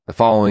The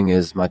following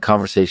is my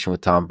conversation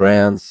with Tom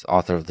Brands,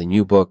 author of the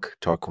new book,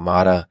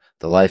 Torquemada,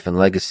 The Life and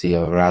Legacy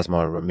of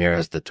Erasmo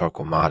Ramirez de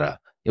Torquemada.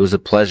 It was a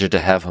pleasure to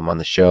have him on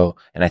the show,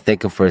 and I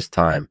thank him for his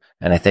time,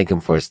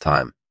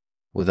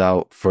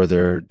 Without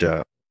further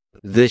ado,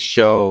 this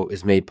show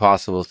is made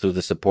possible through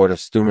the support of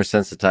Stumer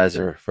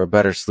Sensitizer. For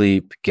better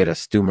sleep, get a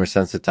Stumer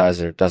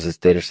Sensitizer,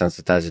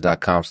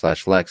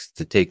 dosisdatasensitizer.com/Lex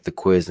to take the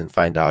quiz and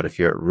find out if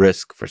you're at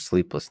risk for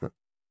sleeplessness.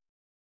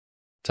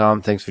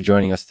 Tom, thanks for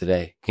joining us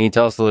today. Can you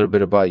tell us a little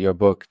bit about your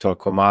book,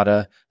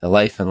 Torquemada, The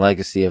Life and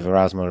Legacy of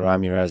Erasmo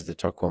Ramirez de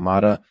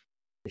Torquemada?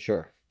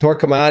 Sure.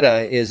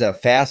 Torquemada is a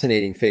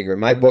fascinating figure.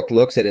 My book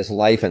looks at his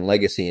life and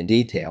legacy in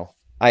detail.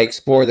 I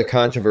explore the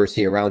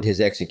controversy around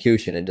his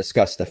execution and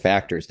discuss the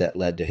factors that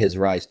led to his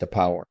rise to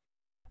power.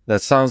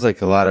 That sounds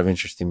like a lot of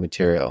interesting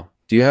material.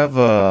 Do you have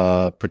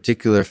a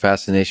particular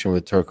fascination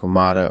with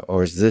Torquemada,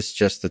 or is this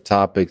just a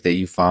topic that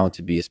you found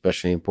to be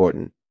especially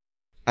important?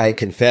 I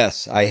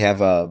confess I have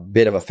a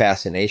bit of a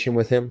fascination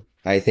with him.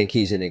 I think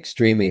he's an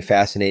extremely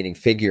fascinating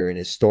figure, and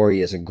his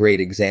story is a great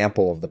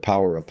example of the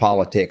power of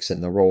politics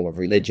and the role of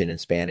religion in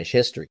Spanish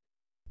history.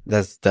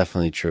 That's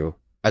definitely true.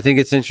 I think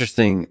it's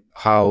interesting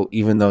how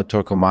even though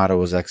Torquemada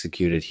was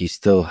executed, he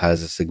still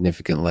has a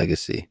significant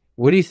legacy.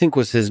 What do you think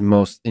was his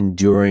most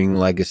enduring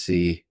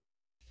legacy?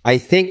 I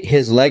think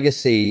his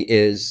legacy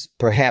is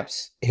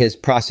perhaps his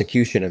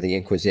prosecution of the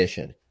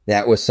Inquisition.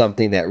 That was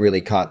something that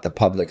really caught the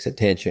public's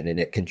attention, and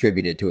it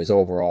contributed to his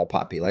overall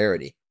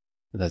popularity.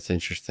 That's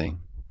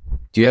interesting.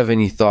 Do you have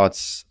any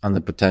thoughts on the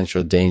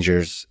potential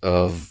dangers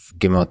of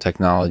Gimmal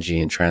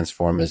technology and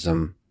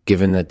transformism,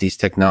 given that these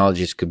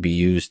technologies could be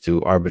used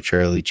to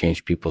arbitrarily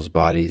change people's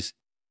bodies?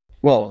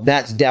 Well,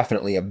 that's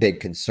definitely a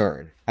big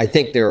concern. I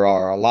think there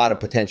are a lot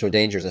of potential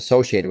dangers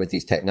associated with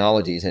these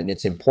technologies, and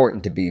it's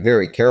important to be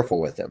very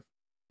careful with them.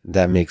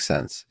 That makes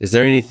sense. Is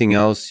there anything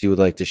else you would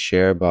like to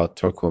share about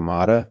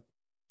Torquemada?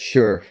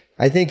 Sure.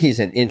 I think he's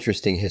an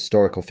interesting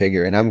historical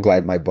figure, and I'm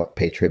glad my book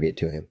paid tribute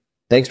to him.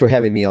 Thanks for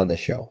having me on the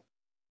show.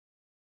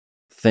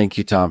 Thank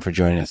you, Tom, for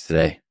joining us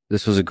today.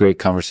 This was a great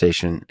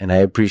conversation, and I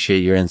appreciate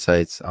your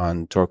insights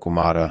on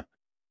Torquemada.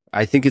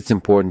 I think it's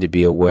important to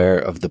be aware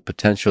of the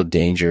potential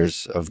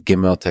dangers of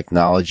Gimmal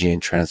technology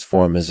and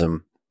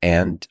transformism,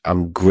 and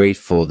I'm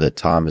grateful that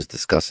Tom is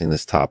discussing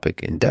this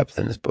topic in depth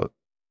in his book.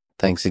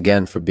 Thanks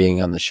again for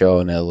being on the show,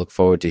 and I look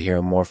forward to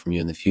hearing more from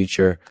you in the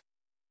future.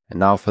 And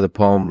now for the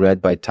poem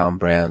read by Tom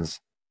Brands.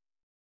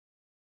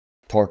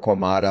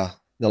 Torquemada,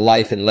 the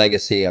life and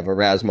legacy of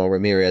Erasmo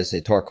Ramirez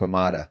de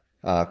Torquemada,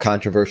 a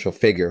controversial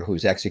figure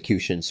whose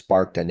execution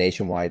sparked a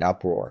nationwide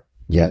uproar.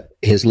 Yet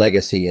his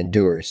legacy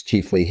endures,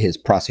 chiefly his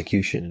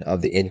prosecution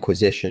of the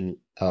Inquisition.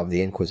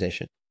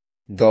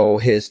 Though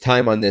his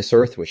time on this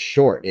earth was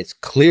short, it's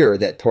clear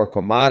that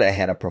Torquemada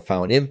had a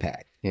profound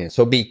impact. Yeah,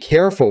 so be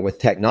careful with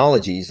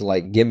technologies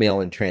like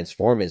Gimmal and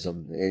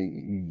Transformism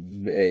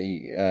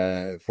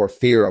for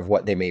fear of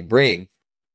what they may bring.